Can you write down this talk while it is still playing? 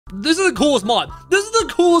This is the coolest mod. This is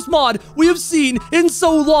the coolest mod we have seen in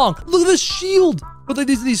so long. Look at this shield with like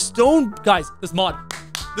these stone guys. This mod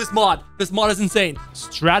is insane.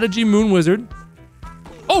 Strategy Moon Wizard.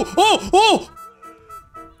 Oh!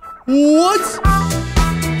 What?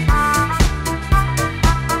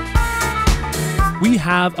 We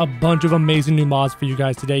have a bunch of amazing new mods for you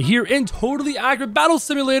guys today here in Totally Accurate Battle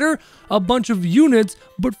Simulator. A bunch of units,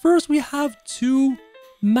 but first we have 2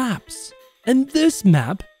 maps. And this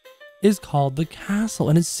map is called the castle.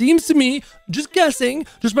 And it seems to me, just guessing,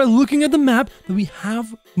 just by looking at the map, that we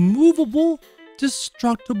have movable,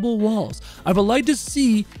 destructible walls. I would like to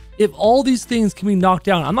see if all these things can be knocked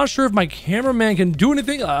down. I'm not sure if my cameraman can do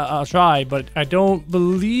anything. I'll try, but I don't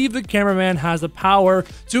believe the cameraman has the power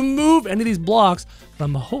to move any of these blocks. But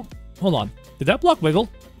I'm hold on. Did that block wiggle?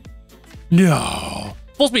 No.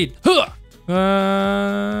 Full speed. Nope.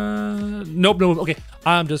 Okay,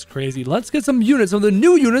 I'm just crazy. Let's get some units, some of the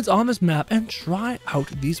new units on this map, and try out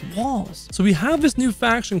these walls. So we have this new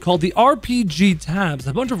faction called the RPG Tabs,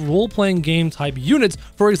 a bunch of role-playing game type units.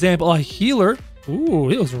 For example, a healer. Ooh,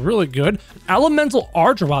 he looks really good. Elemental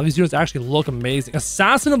Archer. Wow, these units actually look amazing.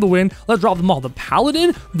 Assassin of the Wind. Let's drop them all. The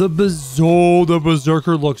Paladin. The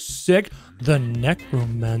Berserker looks sick. The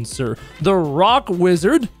Necromancer. The Rock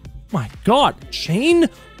Wizard. My God. Chain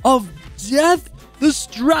of Death. The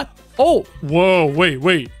Strat. Oh, whoa,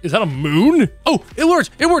 wait. Is that a moon? Oh, it worked.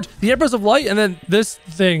 The Empress of Light, and then this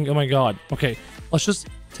thing. Oh my God. Okay, let's just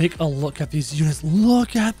take a look at these units.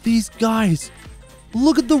 Look at these guys.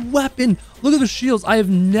 Look at the weapon. Look at the shields. I have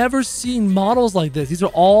never seen models like this. These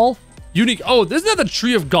are all unique. Oh, isn't that the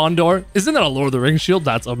Tree of Gondor? Isn't that a Lord of the Rings shield?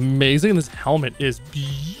 That's amazing. This helmet is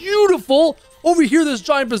beautiful. Over here, this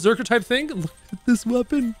giant berserker type thing. Look at this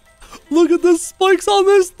weapon. Look at the spikes on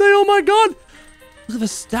this thing. Oh my God. Look at the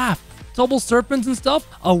staff. Double serpents and stuff.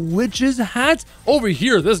 A witch's hat. Over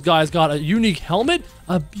here, this guy's got a unique helmet.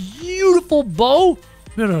 A beautiful bow.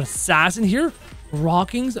 We got an assassin here.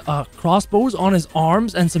 Rockings, crossbows on his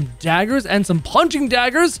arms, and some daggers and some punching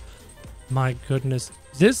daggers. My goodness,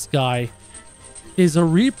 this guy is a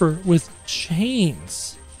reaper with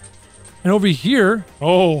chains. And over here,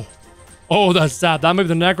 oh, that's sad. That might be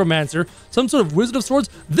the Necromancer, some sort of Wizard of Swords.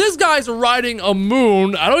 This guy's riding a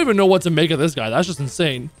moon. I don't even know what to make of this guy. That's just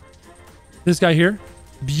insane. This guy here,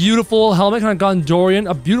 beautiful helmet, kind of Gondorian,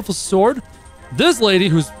 a beautiful sword. This lady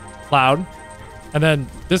who's loud. And then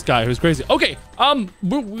this guy who's crazy. Okay,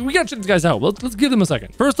 we gotta check these guys out. Let's give them a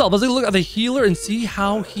second. First off, let's take a look at the healer and see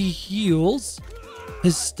how he heals.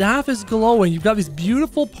 His staff is glowing. You've got these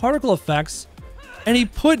beautiful particle effects. And he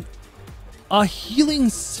put a healing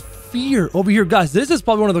sphere over here. Guys, this is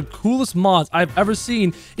probably one of the coolest mods I've ever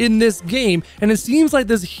seen in this game. And it seems like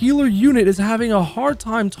this healer unit is having a hard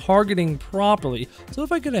time targeting properly. So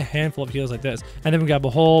if I get a handful of healers like this, and then we got a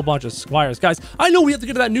whole bunch of squires. Guys, I know we have to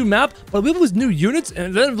get to that new map, but we have those new units,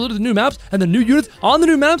 and then the new maps, and the new units on the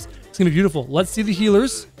new maps. It's gonna be beautiful. Let's see the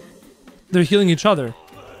healers. They're healing each other.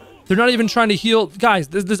 They're not even trying to heal. Guys,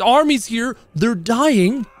 there's armies here. They're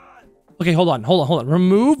dying. Okay, hold on.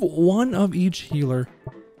 Remove one of each healer.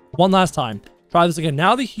 One last time. Try this again.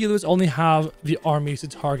 Now the healers only have the armies to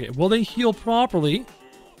target. Will they heal properly?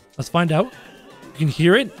 Let's find out. You can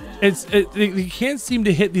hear it. They can't seem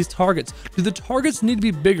to hit these targets. Do the targets need to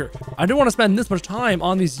be bigger? I don't want to spend this much time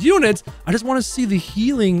on these units. I just want to see the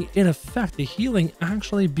healing in effect. The healing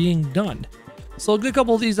actually being done. So get a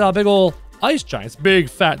couple of these big old ice giants. Big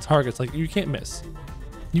fat targets. Like you can't miss.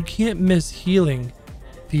 You can't miss healing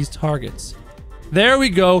these targets. There we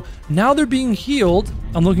go. Now they're being healed.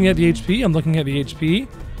 I'm looking at the HP.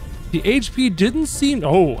 The HP didn't seem...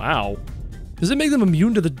 Oh, wow. Does it make them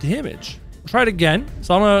immune to the damage? Try it again.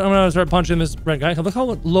 So I'm gonna start punching this red guy. Look how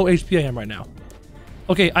low HP I am right now.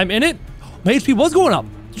 Okay, I'm in it. My HP was going up.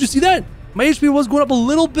 Did you see that? My HP was going up a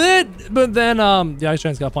little bit, but then the ice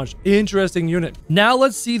giants got punched. Interesting unit. Now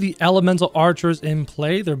let's see the elemental archers in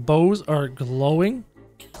play. Their bows are glowing.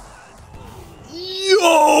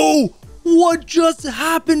 Yo! What just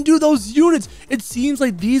happened to those units? It seems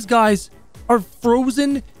like these guys are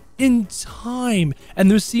frozen in time. And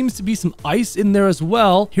there seems to be some ice in there as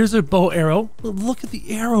well. Here's a bow arrow. Look at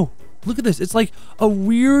the arrow. Look at this. It's like a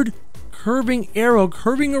weird curving arrow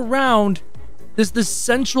curving around this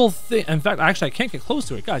central thing. In fact, actually, I can't get close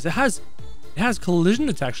to it. Guys, it has collision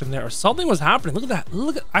detection there. Or something was happening. Look at that.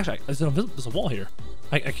 Look at... Actually, there's a wall here.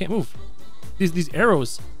 I can't move. These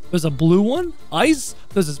arrows... There's a blue one, ice.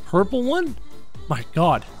 There's this purple one. My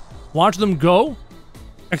God. Watch them go,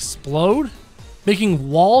 explode, making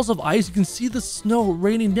walls of ice. You can see the snow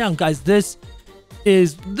raining down. Guys, this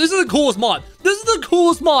this is the coolest mod. This is the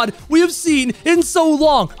coolest mod we have seen in so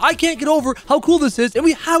long. I can't get over how cool this is, and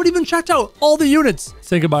we haven't even checked out all the units.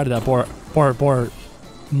 Say goodbye to that poor.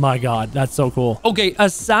 My God, that's so cool. Okay,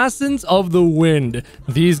 Assassins of the Wind.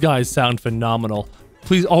 These guys sound phenomenal.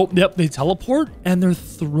 Please, oh, yep, they teleport, and they're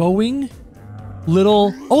throwing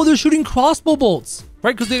little, oh, they're shooting crossbow bolts,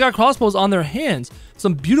 right? Because they got crossbows on their hands.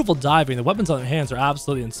 Some beautiful diving. The weapons on their hands are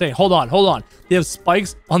absolutely insane. Hold on. They have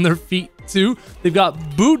spikes on their feet too. They've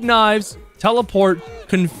got boot knives, teleport,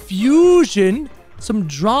 confusion, some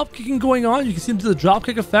drop kicking going on. You can see them do the drop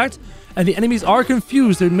kick effect, and the enemies are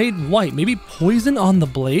confused. They're made white. Maybe poison on the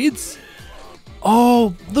blades?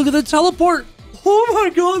 Oh, look at the teleport. Oh my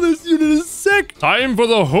God, this unit is sick. Time for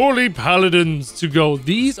the Holy Paladins to go.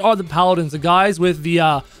 These are the Paladins, the guys with the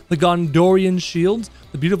Gondorian shields,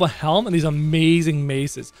 the beautiful helm, and these amazing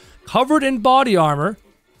maces. Covered in body armor.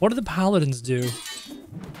 What do the Paladins do?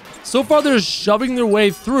 So far, they're shoving their way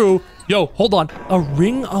through. Yo, hold on. A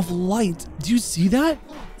ring of light. Do you see that?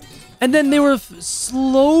 And then they were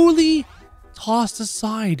slowly tossed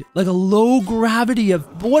aside like a low gravity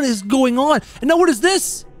of what is going on. And now what is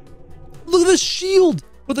this? Look at this shield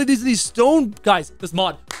with like these stone guys. This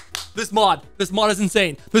mod is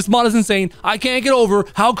insane. This mod is insane. I can't get over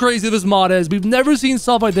how crazy this mod is. We've never seen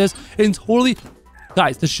stuff like this. And totally,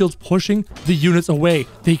 guys, the shield's pushing the units away.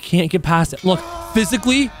 They can't get past it. Look,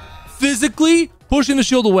 physically pushing the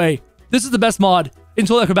shield away. This is the best mod in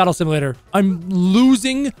Total Echo Battle Simulator. I'm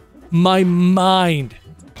losing my mind.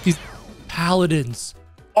 These Paladins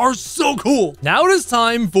are so cool. Now it is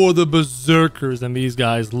time for the Berserkers, and these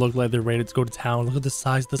guys look like they're ready to go to town. Look at the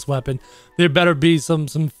size of this weapon. There better be some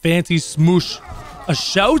fancy smoosh. A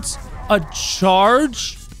shout, a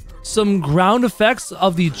charge, some ground effects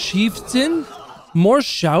of the chieftain, more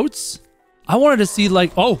shouts. I wanted to see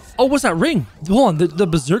like, oh, what's that ring? Hold on, the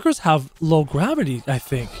Berserkers have low gravity, I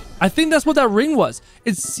think. I think that's what that ring was.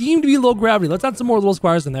 It seemed to be low gravity. Let's add some more little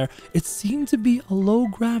squares in there. It seemed to be a low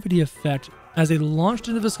gravity effect as they launched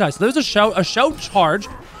into the sky. So there's a shout charge.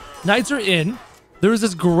 Knights are in. There is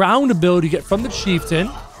this ground ability you get from the chieftain.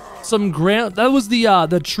 Some ground, that was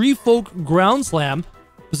the tree folk ground slam.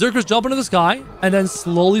 Berserkers jump into the sky and then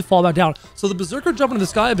slowly fall back down. So the Berserker jump into the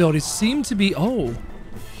sky abilities seem to be, oh,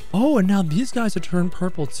 and now these guys have turned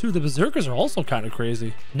purple too. The Berserkers are also kind of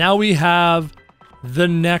crazy. Now we have the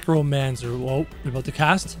Necromancer. Whoa, they're about to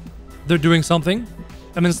cast. They're doing something.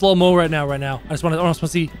 I'm in slow-mo right now. I just want to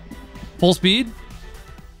see full speed.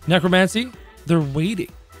 Necromancy. They're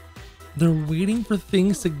waiting. They're waiting for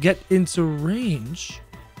things to get into range.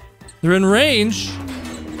 They're in range.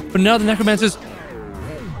 But now the Necromancer's...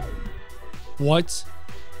 What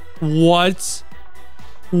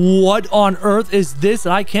on earth is this?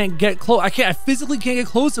 I can't get close. I physically can't get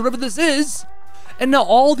close to whatever this is. And now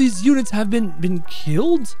all these units have been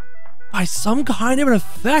killed by some kind of an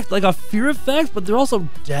effect, like a fear effect, but they're also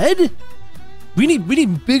dead. We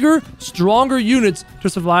need bigger, stronger units to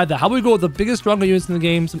survive that. How about we go with the biggest, stronger units in the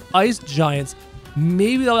game? Some ice giants.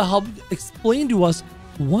 Maybe that'll help explain to us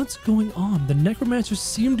what's going on. The Necromancers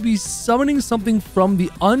seem to be summoning something from the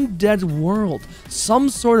undead world. Some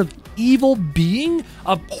sort of evil being?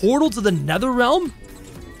 A portal to the nether realm?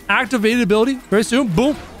 Activated ability very soon.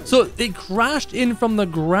 Boom. So they crashed in from the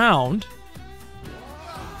ground.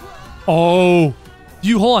 Oh,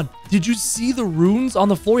 hold on. Did you see the runes on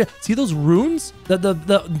the floor? Yeah, see those runes? The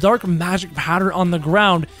dark magic pattern on the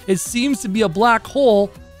ground. It seems to be a black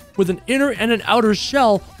hole with an inner and an outer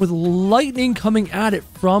shell with lightning coming at it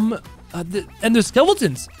from... and there's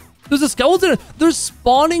skeletons. There's a skeleton. There's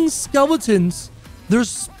spawning skeletons. There's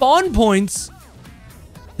spawn points.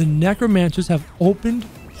 The Necromancers have opened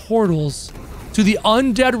portals to the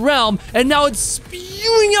undead realm, and now it's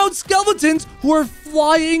spewing out skeletons who are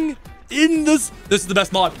flying in this. This is the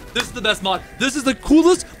best mod. This is the best mod. This is the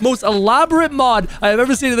coolest, most elaborate mod I have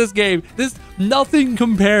ever seen in this game. Nothing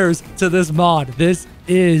compares to this mod. This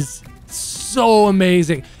is so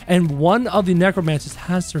amazing. And one of the Necromancers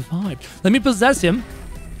has survived. Let me possess him.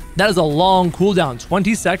 That is a long cooldown.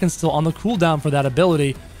 20 seconds still on the cooldown for that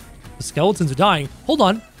ability. The skeletons are dying. Hold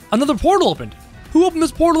on. Another portal opened. Who opened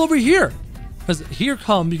this portal over here? Because here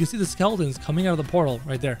you can see the skeletons coming out of the portal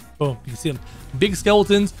right there. Boom. You can see them. Big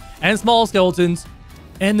skeletons and small skeletons.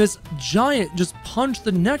 And this giant just punched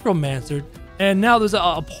the Necromancer. And now there's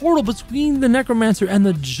a portal between the Necromancer and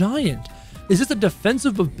the giant. Is this a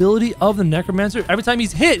defensive ability of the Necromancer? Every time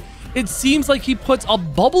he's hit, it seems like he puts a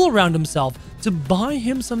bubble around himself to buy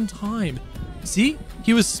him some time. See?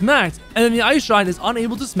 He was smacked, and then the Ice Giant is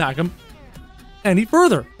unable to smack him any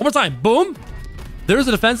further. One more time. Boom. There's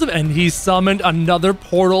a defensive, and he summoned another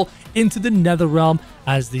portal into the Nether Realm.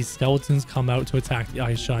 as these skeletons come out to attack the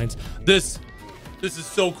ice giants. This is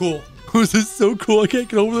so cool. This is so cool. I can't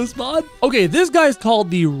get over this mod. Okay, this guy is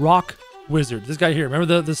called the Rock Wizard. This guy here,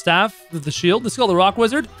 remember the staff, the shield? This is called the Rock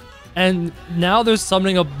Wizard. And now they're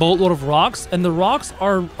summoning a boatload of rocks, and the rocks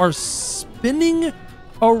are spinning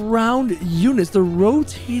around units. They're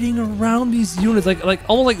rotating around these units like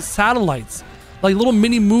almost like satellites, like little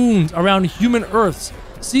mini moons around human Earths.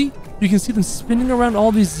 See, you can see them spinning around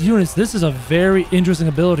all these units. This is a very interesting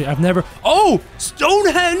ability. I've never... Oh,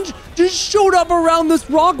 Stonehenge just showed up around this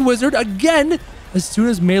Rock Wizard again. As soon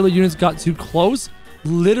as melee units got too close,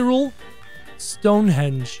 literal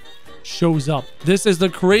Stonehenge shows up. This is the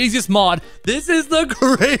craziest mod. This is the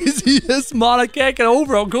craziest mod. I can't get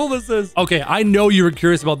over how cool this is. Okay, I know you were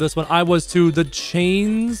curious about this one. I was too. The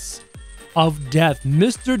Chains of Death.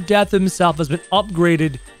 Mr. Death himself has been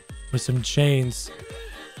upgraded with some chains.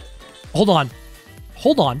 Hold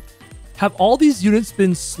on. Have all these units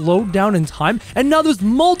been slowed down in time? And now there's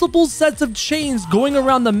multiple sets of chains going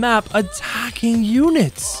around the map attacking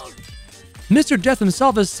units. Mr. Death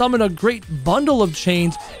himself has summoned a great bundle of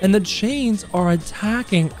chains, and the chains are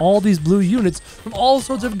attacking all these blue units from all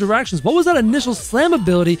sorts of directions. What was that initial slam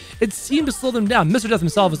ability? It seemed to slow them down. Mr. Death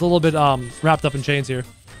himself is a little bit wrapped up in chains here.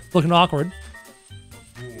 Looking awkward.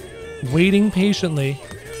 Waiting patiently.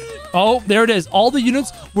 Oh, there it is. All the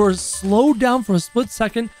units were slowed down for a split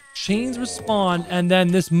second. Chains respawn, and then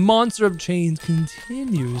this monster of chains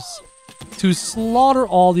continues to slaughter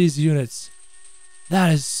all these units.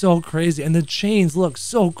 That is so crazy, and the chains look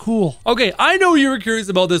so cool. Okay, I know you were curious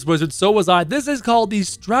about this wizard, so was I. This is called the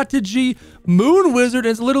Strategy Moon Wizard.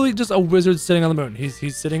 It's literally just a wizard sitting on the moon.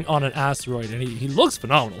 He's sitting on an asteroid, and he looks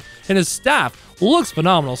phenomenal. And his staff looks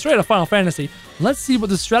phenomenal, straight out of Final Fantasy. Let's see what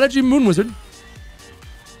the Strategy Moon Wizard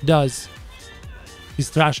does. He's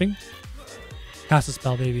thrashing. Cast a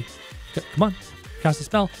spell, baby. Come on, cast a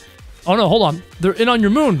spell. Oh no, hold on. They're in on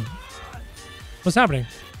your moon. What's happening?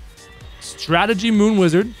 Strategy Moon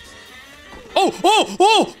Wizard.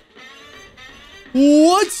 Oh!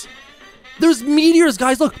 What? There's meteors,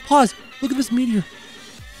 guys. Look, pause. Look at this meteor.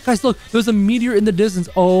 Guys, look. There's a meteor in the distance.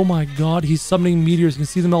 Oh my god. He's summoning meteors. You can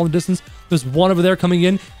see them all in the distance. There's one over there coming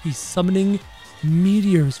in. He's summoning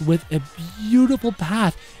meteors with a beautiful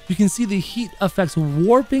path. You can see the heat effects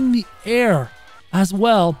warping the air as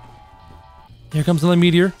well. Here comes another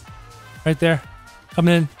meteor. Right there.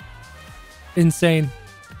 Coming in. Insane.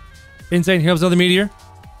 Insane. Here comes another meteor.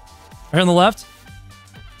 Right on the left.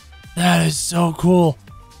 That is so cool.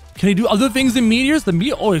 Can he do other things than meteors? The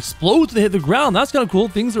meteor explodes to hit the ground. That's kind of cool.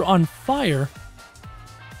 Things are on fire.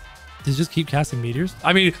 Does he just keep casting meteors?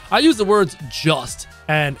 I mean, I use the words just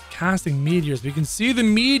and casting meteors. We can see the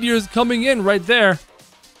meteors coming in right there.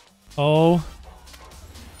 Oh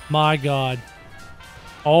my god.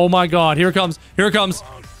 Oh my god. Here it comes. Here it comes.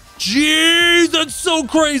 Jeez, that's so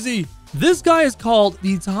crazy. This guy is called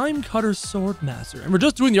the Time Cutter Sword Master. And we're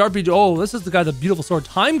just doing the RPG. Oh, this is the guy, the beautiful sword.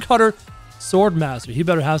 Time Cutter Sword Master. He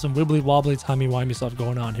better have some wibbly wobbly, timey-wimey stuff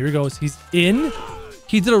going on. Here he goes. He's in.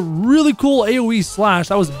 He did a really cool AoE slash.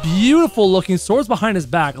 That was beautiful looking. Swords behind his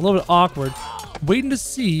back. A little bit awkward. Waiting to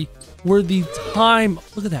see where the time...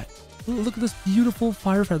 Look at that. Look at this beautiful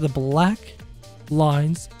firefighter. The black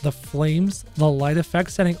lines, the flames, the light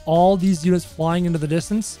effects, sending all these units flying into the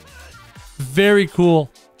distance. Very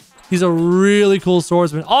cool. He's a really cool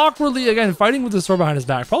swordsman. Awkwardly, again, fighting with the sword behind his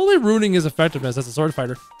back. Probably ruining his effectiveness as a sword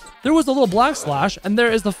fighter. There was a little black slash, and there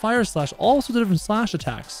is the fire slash. Also the different slash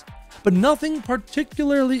attacks. But nothing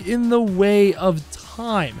particularly in the way of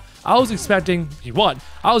time. I was expecting, he won.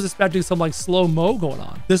 I was expecting some like slow-mo going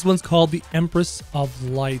on. This one's called the Empress of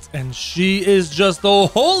Light, and she is just the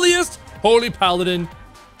holiest holy paladin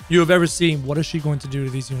you have ever seen. What is she going to do to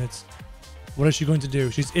these units? What is she going to do?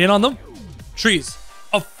 She's in on them. Trees.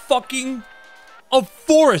 A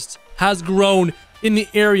forest has grown in the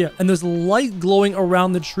area, and there's light glowing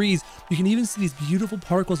around the trees. You can even see these beautiful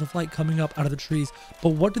particles of light coming up out of the trees. But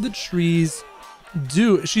what do the trees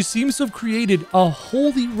do? She seems to have created a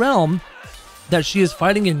holy realm that she is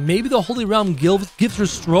fighting in. Maybe the holy realm gives her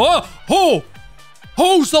strong... Oh,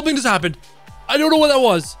 something just happened. I don't know what that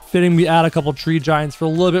was. Fitting we add a couple tree giants for a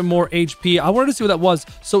little bit more HP. I wanted to see what that was.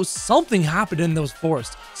 So something happened in those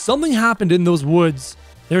forests. Something happened in those woods.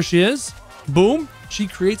 There she is. Boom. She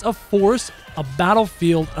creates a forest, a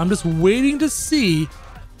battlefield. I'm just waiting to see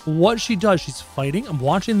what she does. She's fighting. I'm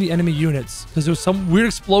watching the enemy units because there's some weird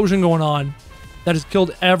explosion going on that has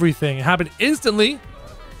killed everything. It happened instantly.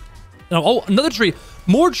 Oh, another tree.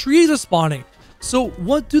 More trees are spawning. So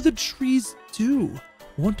what do the trees do?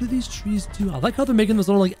 What do these trees do? I like how they're making this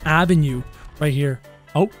little like avenue right here.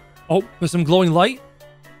 Oh, there's some glowing light.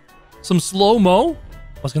 Some slow-mo.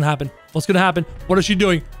 What's gonna happen? What's gonna happen? What is she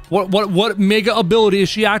doing? What mega ability is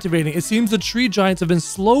she activating? It seems the tree giants have been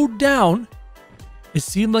slowed down. It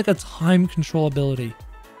seemed like a time control ability.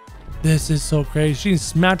 This is so crazy. She's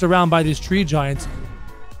smacked around by these tree giants.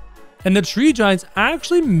 And the tree giants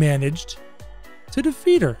actually managed to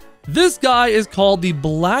defeat her. This guy is called the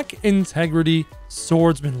Black Integrity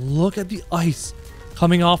Swordsman. Look at the ice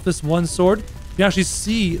coming off this one sword. You actually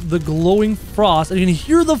see the glowing frost, and you can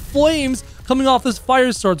hear the flames coming off this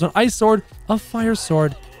fire sword. So an ice sword, a fire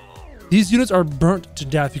sword. These units are burnt to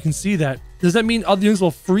death. You can see that. Does that mean other units will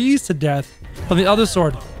freeze to death from the other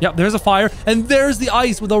sword? Yep, there's a fire, and there's the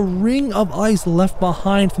ice with a ring of ice left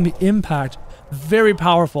behind from the impact. Very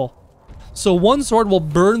powerful. So one sword will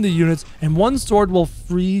burn the units, and one sword will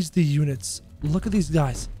freeze the units. Look at these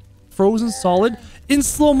guys. Frozen solid in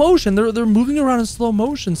slow motion. They're moving around in slow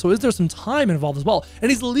motion. So is there some time involved as well? And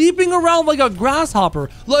he's leaping around like a grasshopper,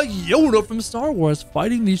 like Yoda from Star Wars,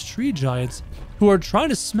 fighting these tree giants who are trying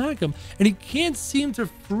to smack him. And he can't seem to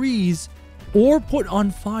freeze or put on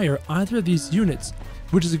fire either of these units,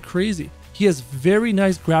 which is crazy. He has very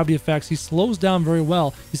nice gravity effects. He slows down very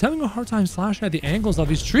well. He's having a hard time slashing at the angles of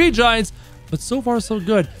these tree giants, but so far so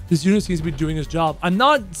good. This unit seems to be doing his job. I'm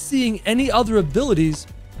not seeing any other abilities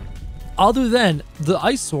other than the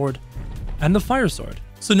ice sword and the fire sword.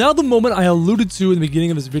 So now the moment I alluded to in the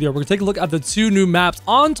beginning of this video, we're gonna take a look at the two new maps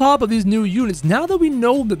on top of these new units. Now that we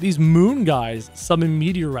know that these moon guys summon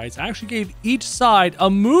meteorites, I actually gave each side a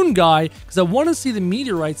moon guy because I want to see the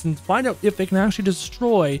meteorites and find out if they can actually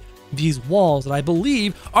destroy these walls that I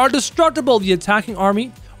believe are destructible. The attacking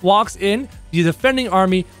army walks in, the defending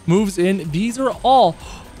army moves in. These are all,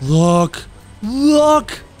 look,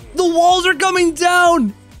 the walls are coming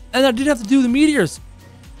down. And I did have to do the meteors.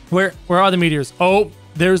 Where are the meteors? Oh,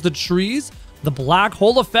 there's the trees, the black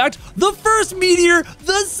hole effect, the first meteor,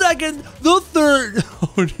 the second, the third.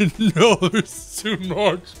 Oh no, there's too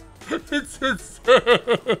much. It's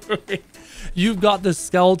insane. You've got the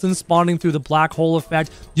skeleton spawning through the black hole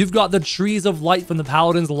effect. You've got the trees of light from the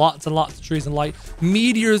paladins, lots and lots of trees of light.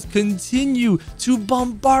 Meteors continue to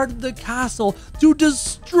bombard the castle, to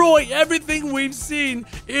destroy everything we've seen.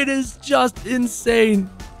 It is just insane.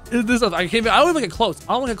 I don't even get close.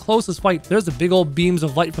 I don't want to get close to this fight. There's the big old beams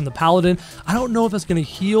of light from the paladin. I don't know if it's going to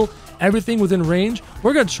heal everything within range.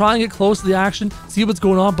 We're going to try and get close to the action, see what's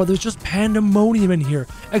going on, but there's just pandemonium in here.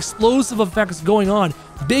 Explosive effects going on.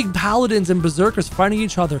 Big paladins and berserkers fighting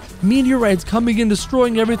each other. Meteorites coming in,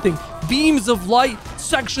 destroying everything. Beams of light,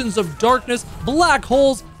 sections of darkness, black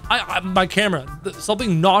holes. My camera,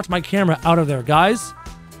 something knocked my camera out of there, guys.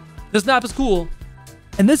 This map is cool.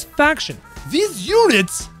 And this faction, these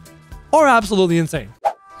units are absolutely insane.